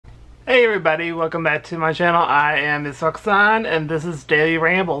Hey everybody, welcome back to my channel. I am Ms. Roxanne and this is Daily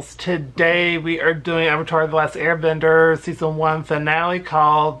Rambles. Today we are doing Avatar The Last Airbender Season 1 finale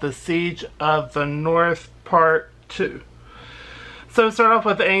called The Siege of the North Part 2. So we start off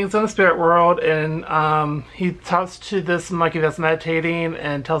with Aang's in the spirit world and he talks to this monkey that's meditating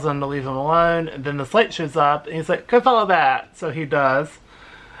and tells him to leave him alone. And then this light shows up and he's like, go follow that. So he does.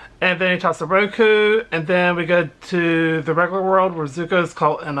 And then he talks to Roku, and then we go to the regular world where Zuko's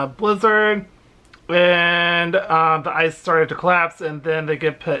caught in a blizzard, and the ice started to collapse, and then they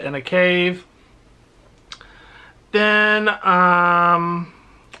get put in a cave. Then, when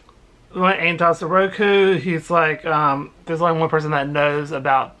Aang talks to Roku, he's like, there's only one person that knows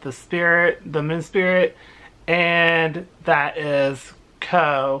about the spirit, the moon spirit, and that is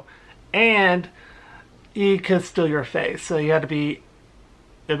Ko. And he could steal your face, so you had to be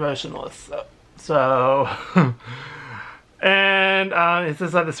emotionless. So and it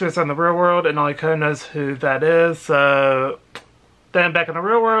says that the spirits are in the real world and only Ko knows who that is. So then back in the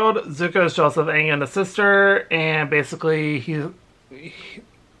real world, Zuko is jealous of Aang and his sister, and basically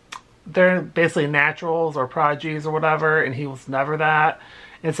they're basically naturals or prodigies or whatever, and he was never that,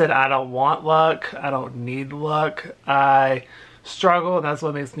 and said, I don't want luck, I don't need luck, I struggle and that's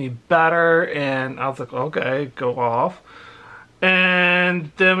what makes me better. And I was like, okay, go off.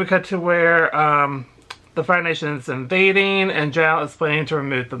 And then we cut to where the Fire Nation is invading, and Zhao is planning to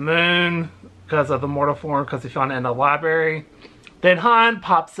remove the moon because of the mortal form, because he found it in the library. Then Han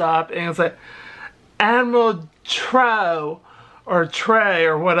pops up and it's like, Admiral Trey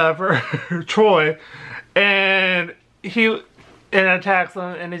or whatever, Troy, and he attacks him,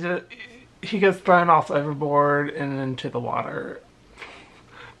 and he gets thrown off overboard and into the water.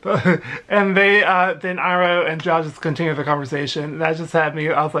 And they then Iroh and Zhao just continue the conversation. That just had me,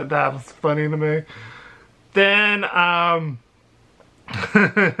 I was like, that was funny to me. Then then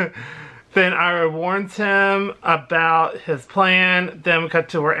Iroh warns him about his plan. Then we cut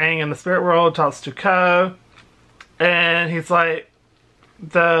to where Aang in the spirit world talks to Ko, and he's like,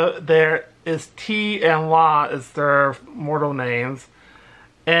 there is T and La is their mortal names,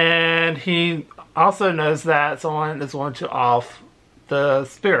 and he also knows that someone is going to off the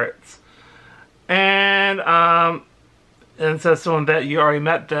spirits, and says to him that you already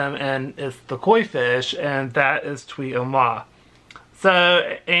met them, and it's the koi fish, and that is Tweet and La. So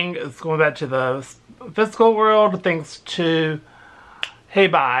Aang is going back to the physical world thanks to Hey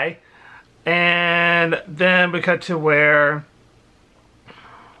Bye, and then we cut to where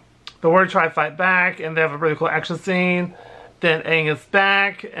the Word Tribe fight back, and they have a really cool action scene. Then Aang is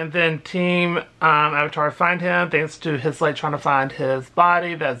back, and then Team Avatar find him thanks to his light trying to find his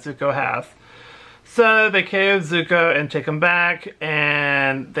body that Zuko has. So they KO Zuko and take him back,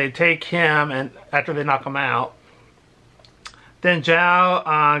 and they take him, and after they knock him out. Then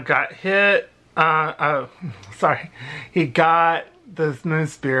Zhao got hit. He got this moon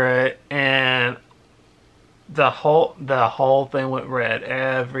spirit, and the whole thing went red.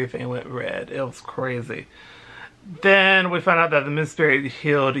 Everything went red. It was crazy. Then we found out that the moon spirit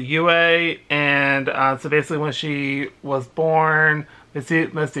healed Yue, and so basically when she was born,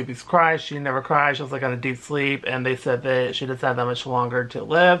 most babies cry. She never cried. She was like on a deep sleep, and they said that she doesn't have that much longer to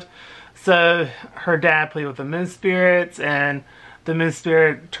live. So her dad played with the moon spirits, and the moon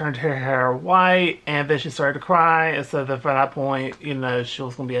spirit turned her hair white, and then she started to cry, and so that from that point, you know, she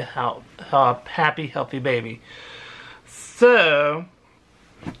was going to be a happy, healthy baby. So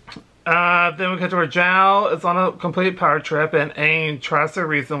then we get to where Zhao is on a complete power trip, and Aang tries to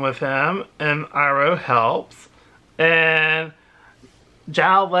reason with him, and Iroh helps, and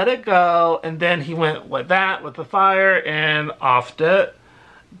Zhao let it go, and then he went with that, with the fire, and offed it.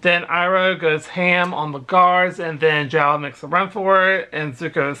 Then Iroh goes ham on the guards, and then Zhao makes a run for it, and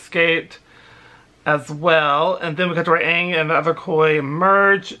Zuko escaped as well. And then we get to where Aang and the other koi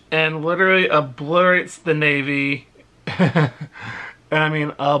merge, and literally obliterates the Navy. And I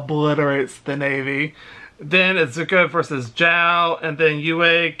mean obliterates the Navy. Then it's Zuko versus Zhao, and then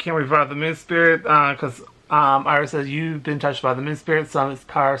Yue can revive the moon spirit because Iroh says you've been touched by the moon spirit, some of its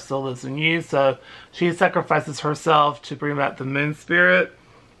power still lives in you. So she sacrifices herself to bring back the moon spirit,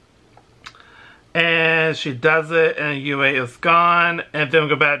 and she does it, and Yue is gone. And then we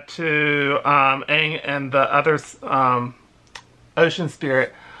go back to Aang and the other ocean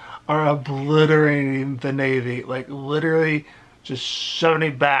spirit are obliterating the Navy, like literally just shoving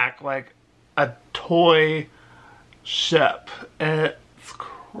it back like a toy ship, and it's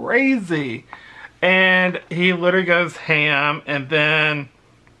crazy. And he literally goes ham, and then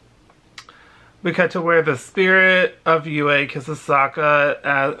we cut to where the spirit of Yue kisses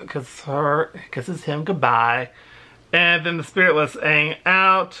Sokka, kisses him goodbye, And then the spirit lets Aang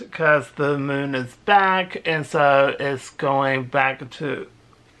out because the moon is back, and so it's going back to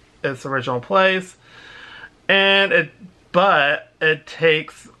its original place. But it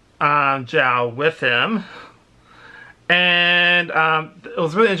takes Zhao with him. And it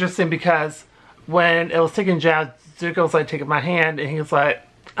was really interesting because when it was taking Zhao, Zuko was like, "Take my hand," and he was like,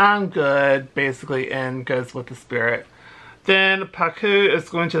 "I'm good," basically, and goes with the spirit. Then Paku is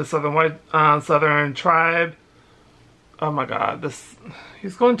going to the southern tribe. Oh my god,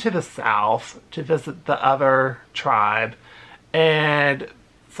 he's going to the south to visit the other tribe. And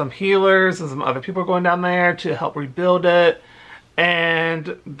some healers and some other people are going down there to help rebuild it.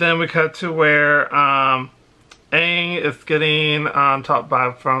 And then we cut to where Aang is getting taught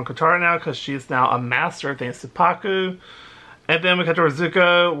from Katara now, because she's now a master thanks to Paku. And then we cut to where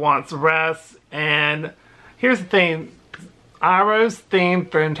Zuko wants rest. And here's the thing. Iroh's theme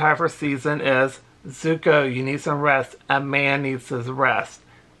for the entire first season is, Zuko, you need some rest. A man needs his rest.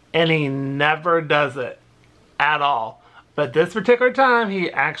 And he never does it. At all. But this particular time, he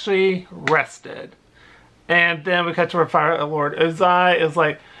actually rested. And then we cut to where Fire Lord Ozai is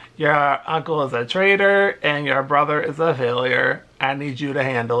like, your uncle is a traitor and your brother is a failure. I need you to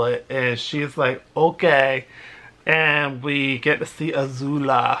handle it. And she's like, okay. And we get to see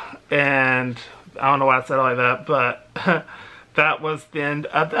Azula. And I don't know why I said it like that, but that was the end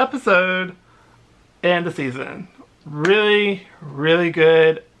of the episode and the season. Really, really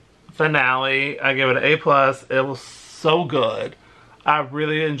good finale. I give it an A+. It was so good. I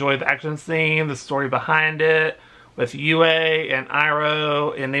really enjoyed the action scene, the story behind it, with Yue and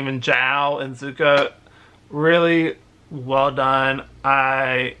Iroh and even Zhao and Zuko. Really well done.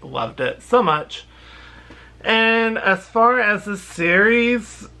 I loved it so much. And as far as the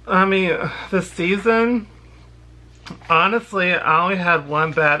series, this season, honestly, I only had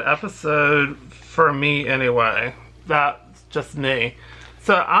one bad episode for me anyway. That's just me.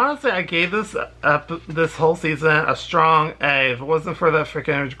 So honestly, I gave this whole season a strong A. If it wasn't for that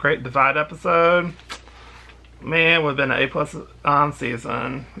freaking Great Divide episode, man, it would have been an A+ on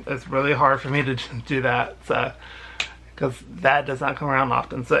season. It's really hard for me to do that, so, because that does not come around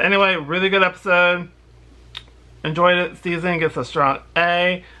often. So anyway, really good episode. Enjoyed it. Season gets a strong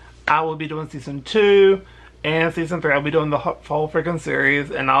A. I will be doing season 2 and season 3. I'll be doing the whole freaking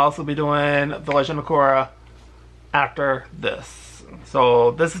series, and I'll also be doing The Legend of Korra after this.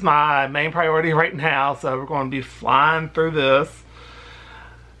 So this is my main priority right now, so we're going to be flying through this.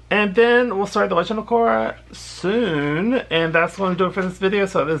 And then we'll start The Legend of Korra soon, and that's going to do it for this video.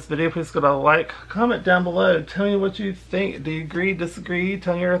 So this video, please go to like, comment down below, tell me what you think. Do you agree, disagree?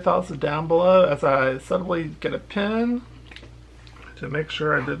 Tell me your thoughts down below as I subtly get a pen to make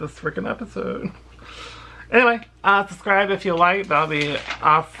sure I did this freaking episode. Anyway, subscribe if you like, that'll be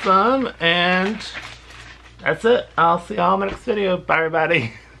awesome, and that's it. I'll see y'all in my next video. Bye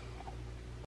everybody.